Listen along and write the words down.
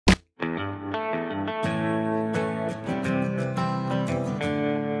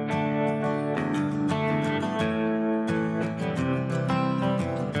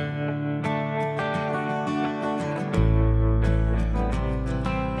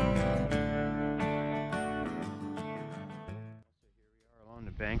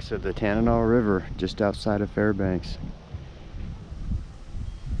Banks of the Tanana River, just outside of Fairbanks.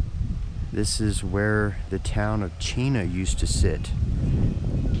 This is where the town of Chena used to sit.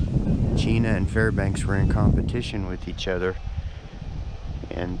 Chena and Fairbanks were in competition with each other,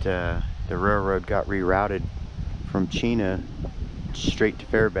 and the railroad got rerouted from Chena straight to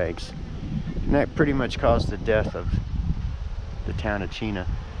Fairbanks, and that pretty much caused the death of the town of Chena,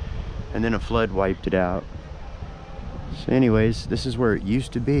 and then a flood wiped it out. So anyways, this is where it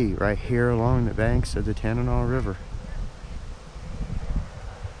used to be, right here along the banks of the Tanana River.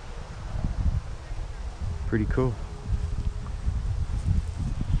 Pretty cool.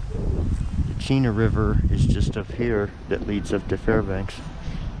 The Chena River is just up here that leads up to Fairbanks,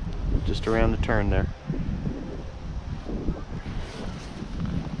 just around the turn there.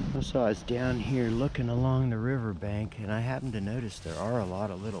 So I was down here looking along the riverbank, and I happened to notice there are a lot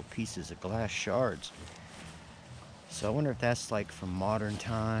of little pieces of glass shards. So I wonder if that's like from modern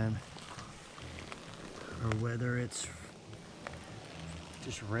time, or whether it's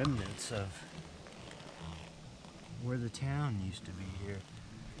just remnants of where the town used to be here.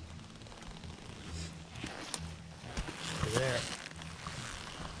 Over there.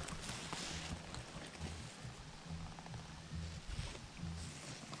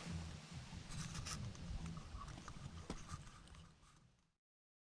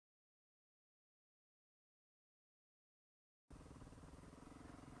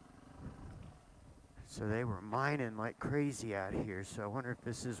 So they were mining like crazy out here, so I wonder if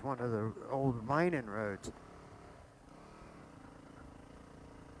this is one of the old mining roads.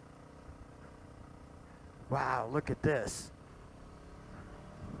 Wow, look at this.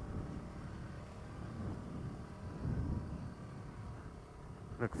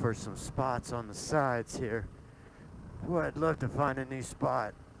 Look for some spots on the sides here. Boy, I'd love to find a new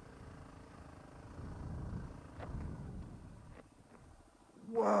spot.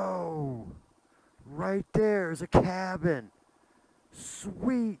 Whoa! Right there's a cabin.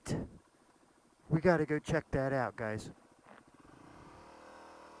 Sweet. We gotta go check that out, guys.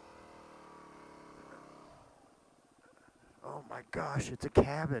 Oh my gosh, it's a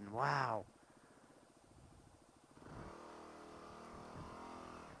cabin. Wow.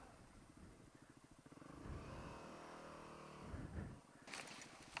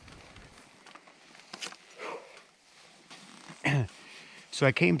 So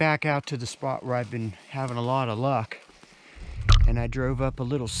I came back out to the spot where I've been having a lot of luck, and I drove up a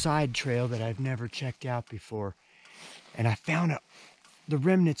little side trail that I've never checked out before, and I found the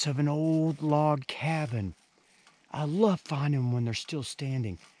remnants of an old log cabin. I love finding them when they're still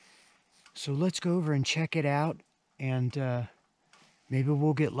standing. So let's go over and check it out, and maybe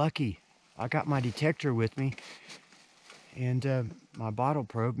we'll get lucky. I got my detector with me and my bottle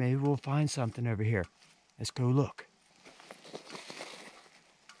probe. Maybe we'll find something over here. Let's go look.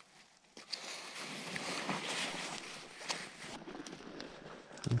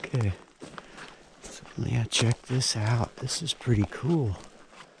 Okay, so yeah, check this out. This is pretty cool.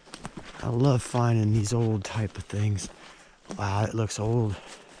 I love finding these old type of things. Wow, it looks old.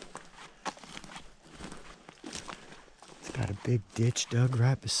 It's got a big ditch dug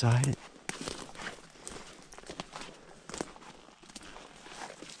right beside it.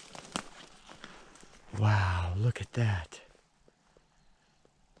 Wow, look at that.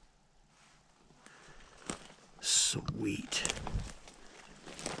 Sweet.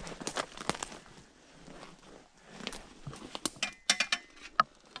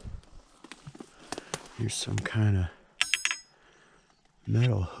 Here's some kind of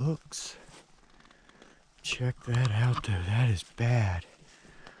metal hooks. Check that out though, that is bad.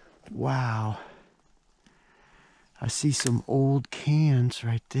 Wow. I see some old cans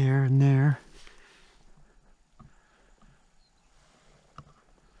right there and there.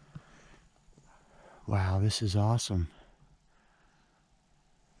 Wow, this is awesome.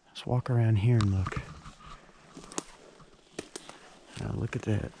 Let's walk around here and look. Now look at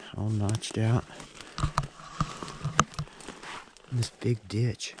that, all notched out. In this big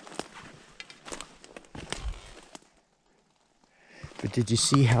ditch. But did you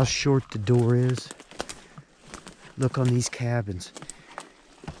see how short the door is? Look on these cabins.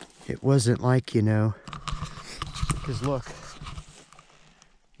 It wasn't like, you know, because look,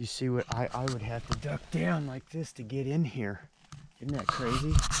 you see what I would have to duck down like this to get in here. Isn't that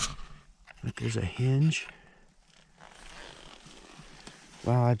crazy? Look, there's a hinge.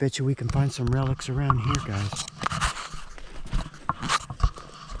 Wow, I bet you we can find some relics around here, guys.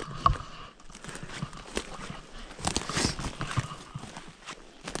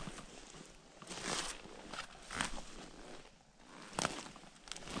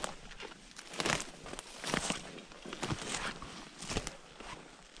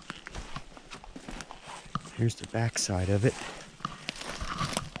 Here's the back side of it.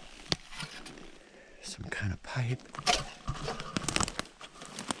 Some kind of pipe.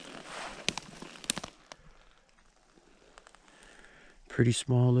 Pretty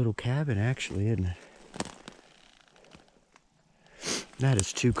small little cabin, actually, isn't it? That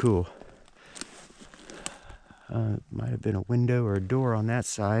is too cool. Might have been a window or a door on that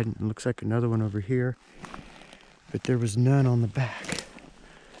side. It looks like another one over here, but there was none on the back.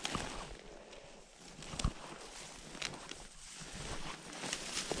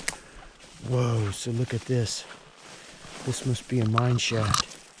 Whoa, so look at this. This must be a mine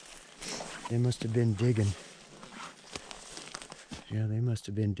shaft. They must have been digging. Yeah, they must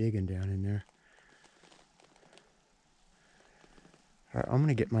have been digging down in there. All right, I'm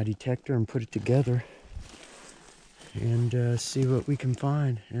gonna get my detector and put it together and see what we can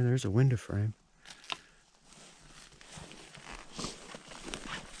find. And there's a window frame.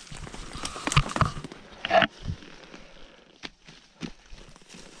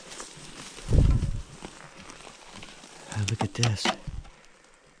 Look at this.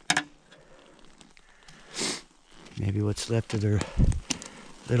 Maybe what's left of their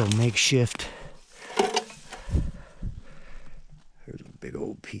little makeshift. There's a big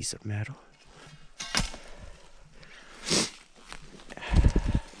old piece of metal.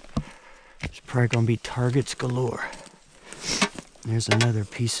 There's probably gonna be targets galore. There's another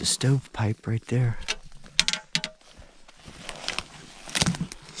piece of stovepipe right there.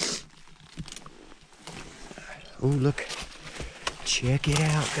 Oh, look. Check it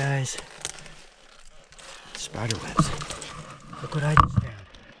out, guys. Spider webs. Look what I just found.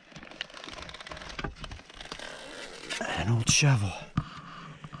 An old shovel.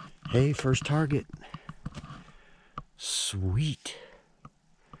 Hey, first target. Sweet.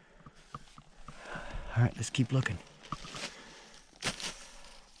 All right, let's keep looking.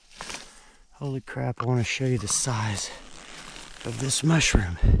 Holy crap, I want to show you the size of this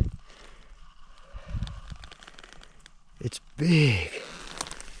mushroom. It's big.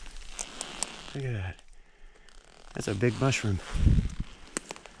 Look at that. That's a big mushroom.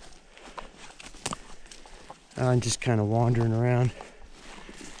 I'm just kind of wandering around,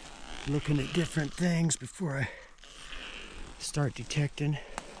 looking at different things before I start detecting.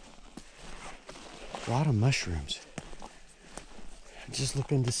 A lot of mushrooms. I'm just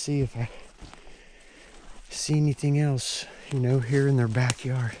looking to see if I see anything else, you know, here in their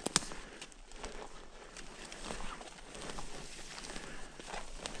backyard.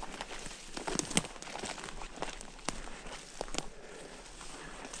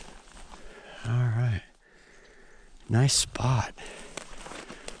 Nice spot.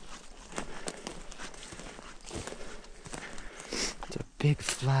 It's a big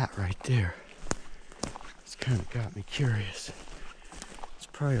flat right there. It's kind of got me curious. It's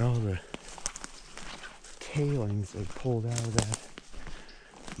probably all the tailings they pulled out of that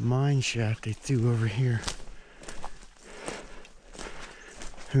mine shaft they threw over here.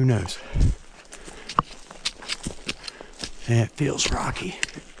 Who knows? And it feels rocky.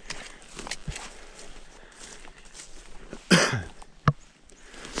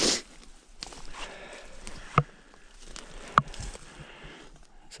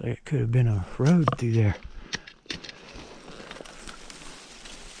 Like it could have been a road through there.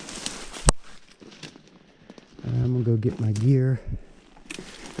 I'm gonna go get my gear,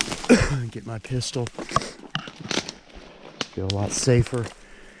 get my pistol. Feel a lot safer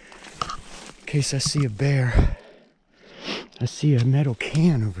in case I see a bear. I see a metal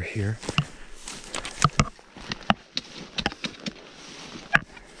can over here.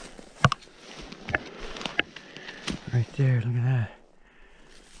 Right there, look at that.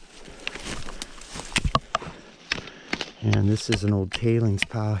 And this is an old tailings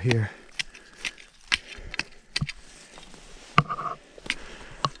pile here.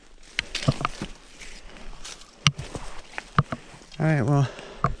 Alright, well,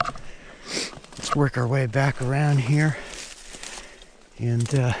 let's work our way back around here and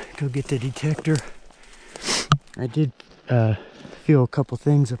go get the detector. I did feel a couple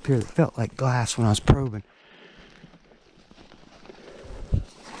things up here that felt like glass when I was probing.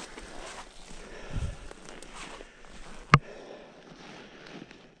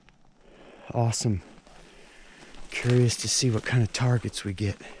 Awesome. Curious to see what kind of targets we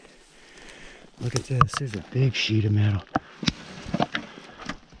get. Look at this. There's a big sheet of metal.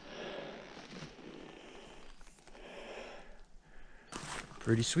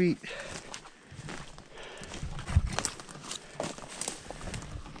 Pretty sweet.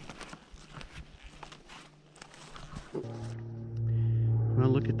 Well,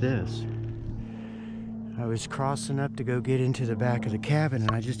 look at this. I was crossing up to go get into the back of the cabin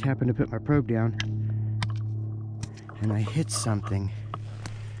and I just happened to put my probe down and I hit something.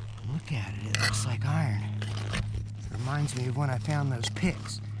 Look at it, it looks like iron. It reminds me of when I found those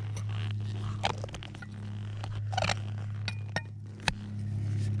picks.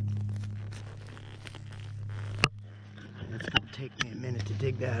 It's gonna take me a minute to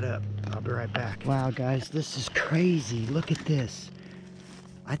dig that up. I'll be right back. Wow, guys, this is crazy. Look at this.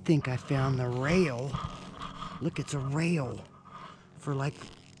 I think I found the rail. Look, it's a rail for like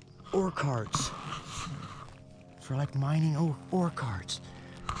ore carts. For like mining ore carts.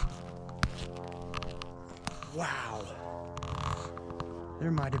 Wow.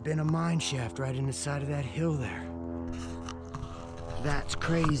 There might have been a mine shaft right in the side of that hill there. That's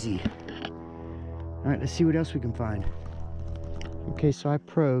crazy. All right, let's see what else we can find. Okay, so I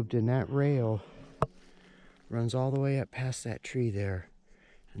probed, and that rail runs all the way up past that tree there,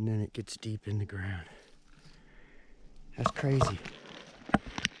 and then it gets deep in the ground. That's crazy.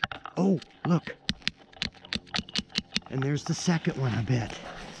 Oh, look. And there's the second one, I bet.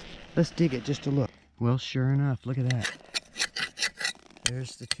 Let's dig it just to look. Well, sure enough, look at that.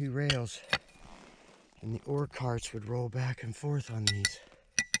 There's the two rails, and the ore carts would roll back and forth on these.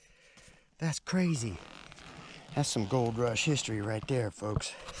 That's crazy. That's some gold rush history right there,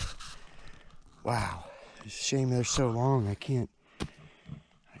 folks. Wow. It's a shame they're so long, I can't.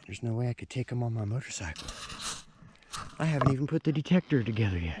 There's no way I could take them on my motorcycle. I haven't even put the detector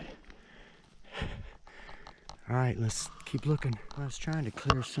together yet. All right, let's keep looking. I was trying to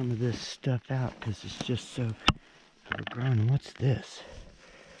clear some of this stuff out because it's just so overgrown. And what's this?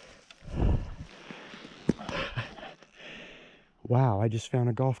 Wow, I just found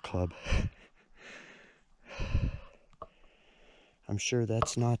a golf club. I'm sure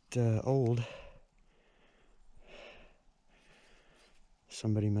that's not old.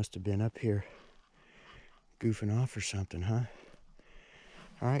 Somebody must have been up here goofing off or something, huh?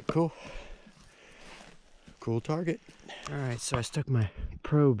 All right, cool. Cool target. All right, so I stuck my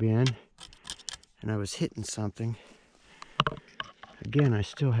probe in and I was hitting something. Again, I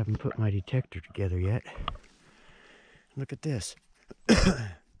still haven't put my detector together yet. Look at this.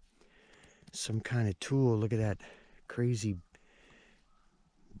 Some kind of tool. Look at that crazy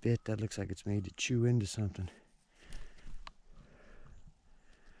bit. That looks like it's made to chew into something.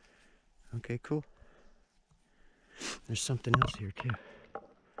 Okay, cool. There's something else here too.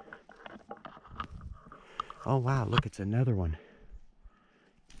 Oh wow, look, it's another one.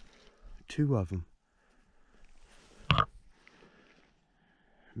 Two of them.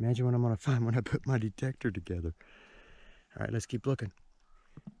 Imagine what I'm gonna find when I put my detector together. All right, let's keep looking.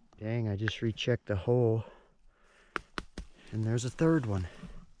 Dang, I just rechecked the hole, and there's a third one.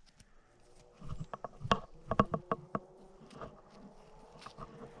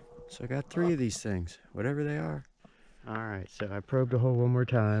 So I got three of these things, whatever they are. All right, so I probed the hole one more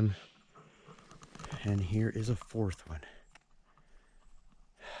time, and here is a fourth one.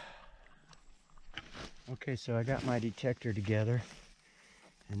 Okay, so I got my detector together,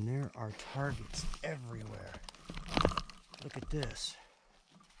 and there are targets everywhere. Look at this.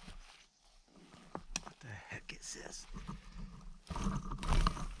 What the heck is this?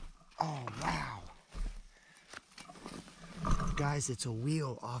 Oh, wow. Guys, it's a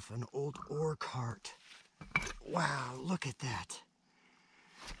wheel off an old ore cart. Wow, look at that.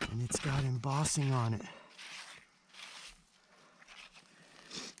 And it's got embossing on it.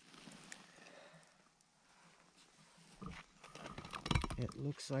 It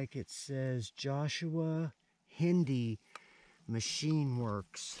looks like it says Joshua Hindi Machine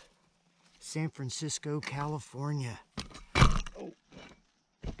Works, San Francisco, California. Oh.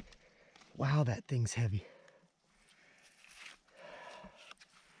 Wow, that thing's heavy.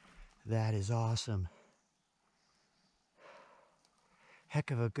 That is awesome.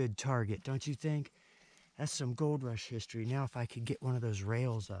 Heck of a good target, don't you think? That's some gold rush history. Now if I could get one of those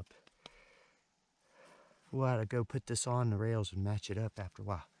rails up. We'll have to go put this on the rails and match it up after a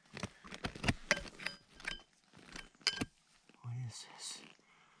while. What is this?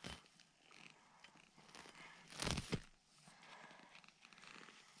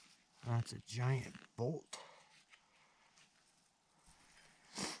 Oh, it's a giant bolt.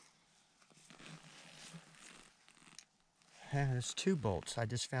 Yeah, there's two bolts. I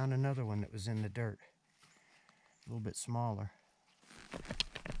just found another one that was in the dirt. A little bit smaller.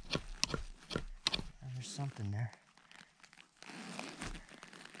 There's something there.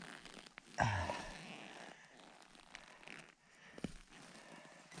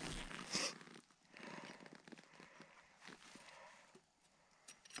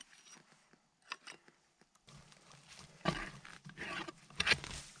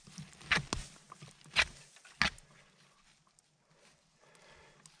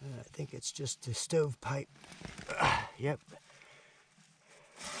 I think it's just a stovepipe. Yep.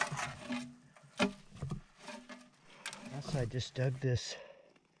 Also, I just dug this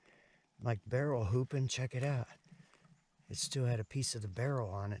like barrel hoop and check it out. It still had a piece of the barrel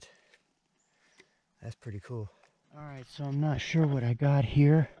on it. That's pretty cool. All right, so I'm not sure what I got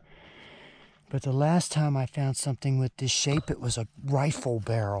here, but the last time I found something with this shape, it was a rifle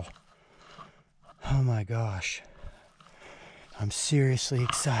barrel. Oh my gosh. I'm seriously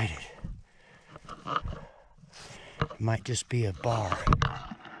excited. It might just be a bar.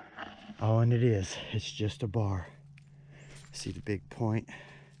 Oh, and it is. It's just a bar. See the big point?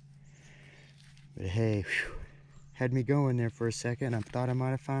 But hey, whew, had me going there for a second. I thought I might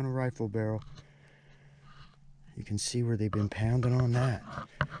have found a rifle barrel. You can see where they've been pounding on that.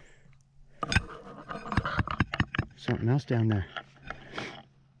 Something else down there.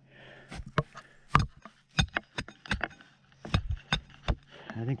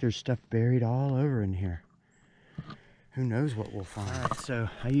 I think there's stuff buried all over in here. Who knows what we'll find. All right, so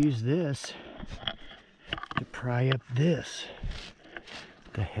I use this to pry up this.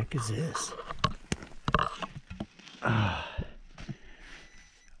 What the heck is this?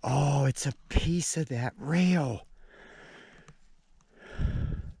 Oh, it's a piece of that rail.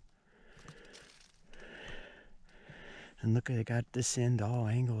 And look, I got this end all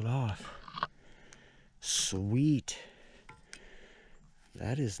angled off. Sweet.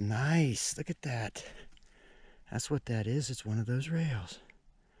 That is nice. Look at that. That's what that is. It's one of those rails.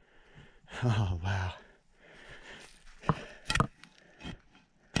 Oh, wow.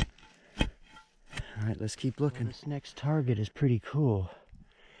 All right, let's keep looking. Well, this next target is pretty cool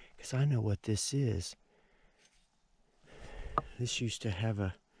because I know what this is. This used to have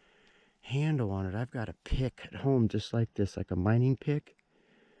a handle on it. I've got a pick at home just like this, like a mining pick.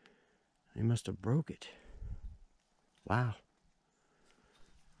 They must have broke it. Wow.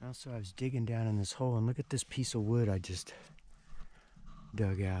 Also, I was digging down in this hole, and look at this piece of wood I just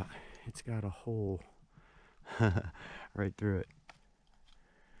dug out. It's got a hole right through it.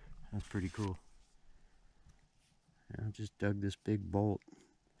 That's pretty cool. I just dug this big bolt.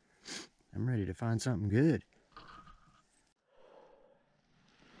 I'm ready to find something good.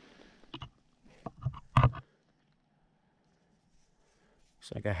 Looks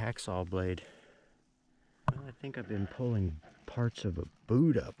like a hacksaw blade. Well, I think I've been pulling parts of a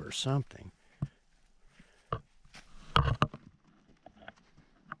boot up or something.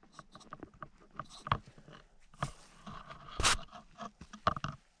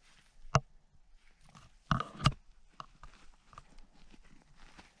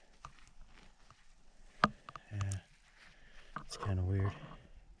 Yeah, it's kind of weird.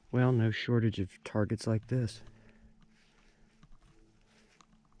 Well, no shortage of targets like this.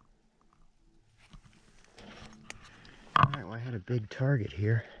 Alright, well, I had a big target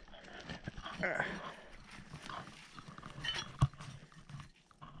here.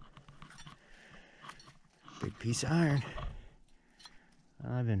 Big piece of iron.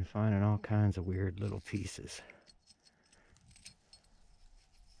 I've been finding all kinds of weird little pieces.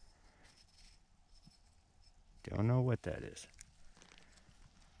 Don't know what that is.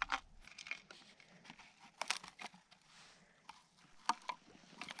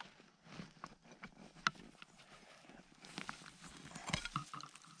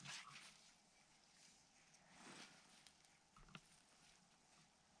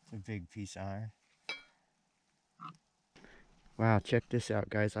 It's a big piece of iron. Wow, check this out,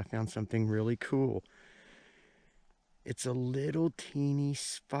 guys. I found something really cool. It's a little teeny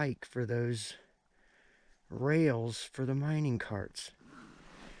spike for those rails for the mining carts.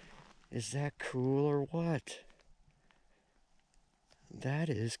 Is that cool or what? That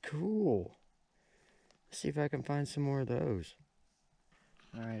is cool. Let's see if I can find some more of those.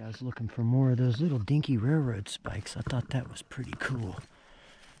 Alright, I was looking for more of those little dinky railroad spikes. I thought that was pretty cool.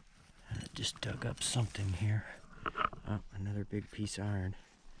 I just dug up something here. Oh, another big piece of iron.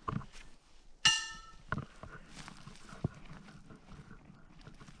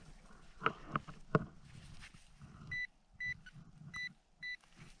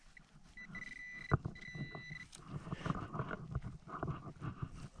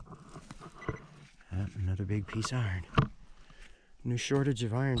 Another big piece of iron. No shortage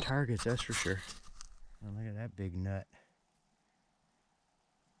of iron targets, that's for sure. Oh, look at that big nut.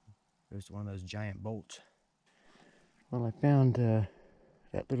 Goes to one of those giant bolts. Well, I found that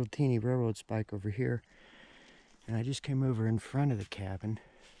little teeny railroad spike over here, and I just came over in front of the cabin,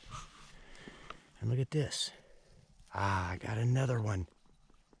 and look at this. Ah, I got another one.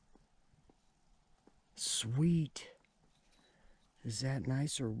 Sweet. Is that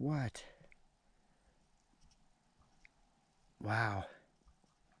nice or what? Wow.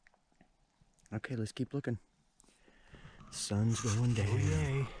 Okay, let's keep looking. Sun's going down.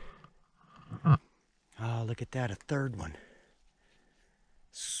 Yay. Oh, look at that, a third one.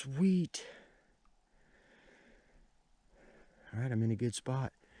 Sweet. All right, I'm in a good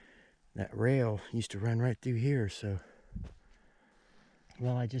spot. That rail used to run right through here, so.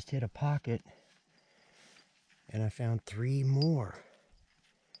 Well, I just hit a pocket and I found 3 more.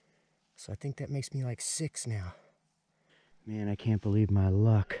 So I think that makes me like 6 now. Man, I can't believe my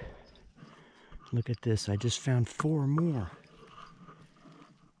luck. Look at this, I just found 4 more.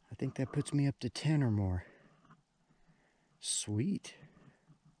 I think that puts me up to 10 or more. Sweet.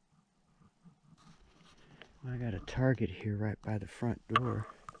 I got a target here right by the front door.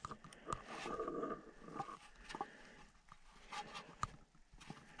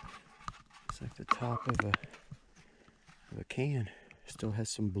 It's like the top of a can. Still has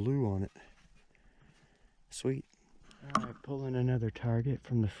some blue on it. Sweet. All right, pulling another target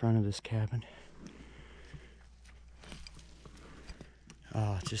from the front of this cabin.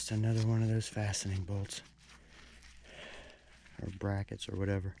 Oh, just another one of those fastening bolts. Or brackets or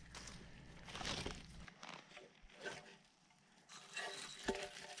whatever.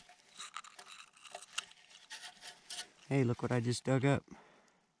 Hey, look what I just dug up.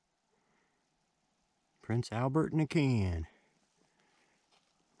 Prince Albert in a can.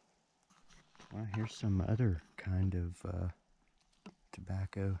 Well, here's some other kind of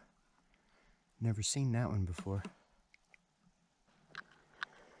tobacco. Never seen that one before.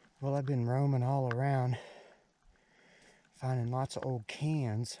 Well, I've been roaming all around, finding lots of old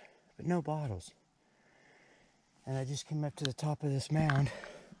cans, but no bottles. And I just came up to the top of this mound,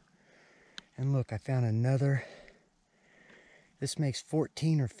 and look, I found another. This makes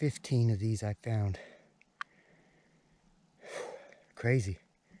 14 or 15 of these I found. Crazy.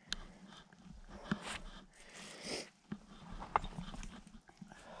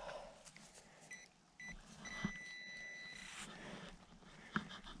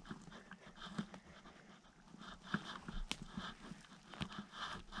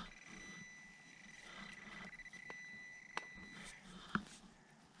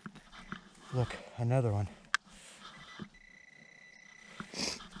 Look, another one.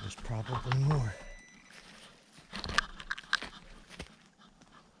 There's probably more.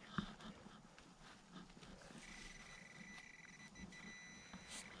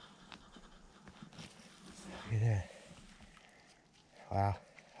 Look at that. Wow,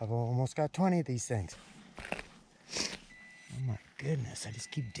 I've almost got 20 of these things. Oh my goodness, I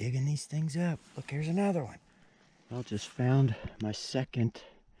just keep digging these things up. Look, here's another one. I just found my second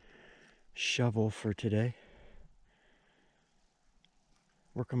shovel for today.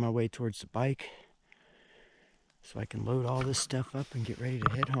 Working my way towards the bike so I can load all this stuff up and get ready to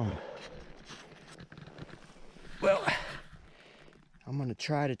head home. Well, I'm gonna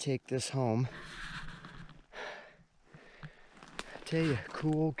try to take this home. I tell you,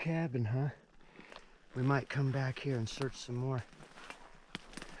 cool old cabin, huh? We might come back here and search some more.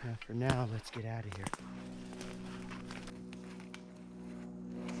 For now, let's get out of here.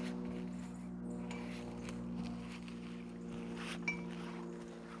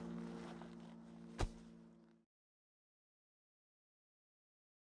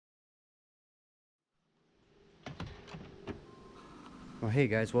 Well, hey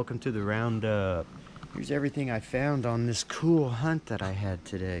guys, welcome to the roundup. Here's everything I found on this cool hunt that I had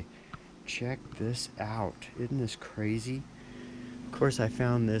today. Check this out. Isn't this crazy? Of course, I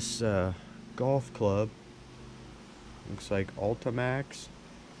found this golf club. Looks like Ultimax.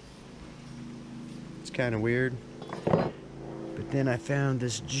 It's kind of weird. But then I found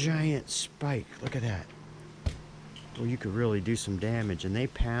this giant spike. Look at that. Well, you could really do some damage, and they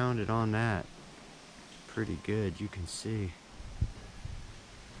pounded on that pretty good, you can see.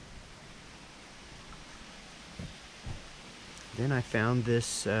 Then I found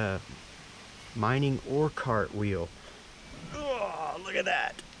this mining ore cart wheel. Oh, look at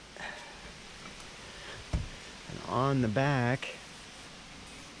that. And on the back,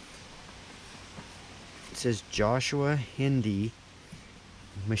 it says Joshua Hindi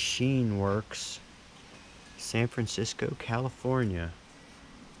Machine Works, San Francisco, California.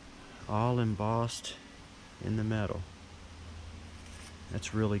 All embossed in the metal.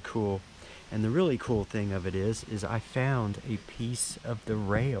 That's really cool. And the really cool thing of it is I found a piece of the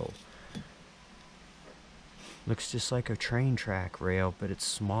rail. Looks just like a train track rail, but it's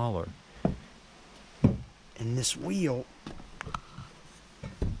smaller. And this wheel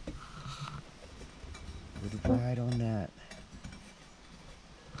would ride on that.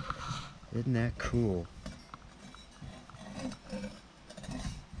 Isn't that cool?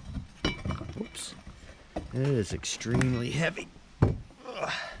 Oops. It is extremely heavy.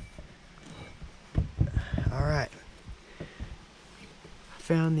 Ugh. All right.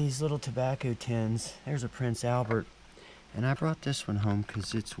 found these little tobacco tins. There's a Prince Albert. And I brought this one home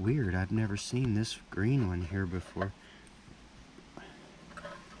because it's weird. I've never seen this green one here before.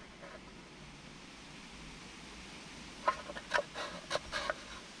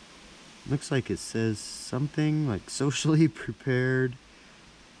 Looks like it says something like socially prepared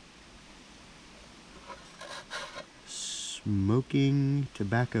smoking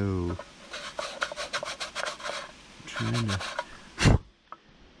tobacco. I'm trying to...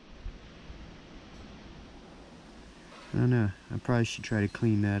 I don't know. I probably should try to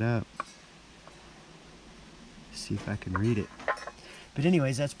clean that up. See if I can read it. But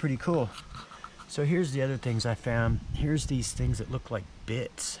anyways, that's pretty cool. So here's the other things I found. Here's these things that look like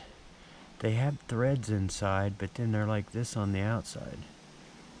bits. They have threads inside, but then they're like this on the outside.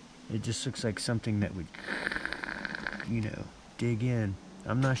 It just looks like something that would, you know, dig in.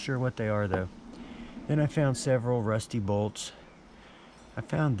 I'm not sure what they are though. Then I found several rusty bolts. I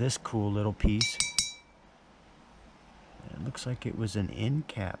found this cool little piece. It looks like it was an end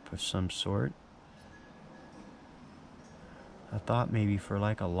cap of some sort. I thought maybe for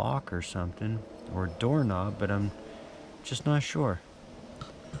like a lock or something, or a doorknob, but I'm just not sure.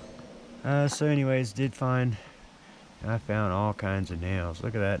 So anyways, I found all kinds of nails.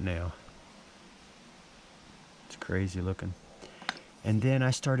 Look at that nail. It's crazy looking. And then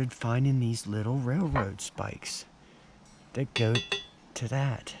I started finding these little railroad spikes that go to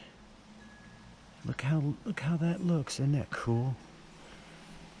that. Look how that looks. Isn't that cool?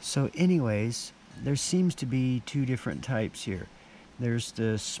 So anyways, there seems to be two different types here. There's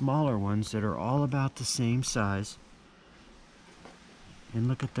the smaller ones that are all about the same size. And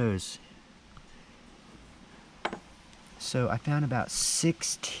look at those. So I found about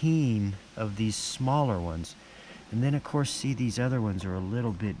 16 of these smaller ones. And then of course, see, these other ones are a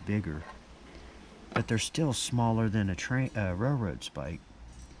little bit bigger. But they're still smaller than a railroad spike.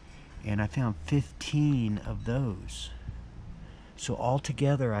 And I found 15 of those. So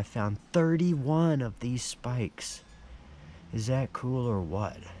altogether, I found 31 of these spikes. Is that cool or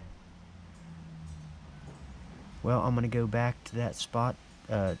what? Well, I'm going to go back to that spot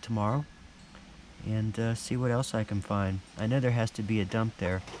tomorrow and see what else I can find. I know there has to be a dump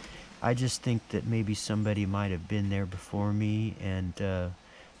there. I just think that maybe somebody might have been there before me and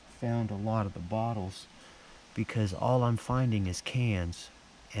found a lot of the bottles, because all I'm finding is cans.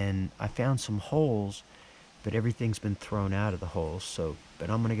 And I found some holes, but everything's been thrown out of the holes. But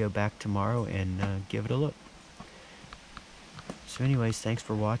I'm going to go back tomorrow and give it a look. So anyways, thanks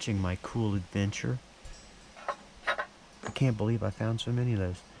for watching my cool adventure. I can't believe I found so many of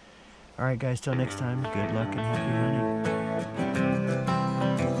those. Alright guys, till next time, good luck and happy hunting.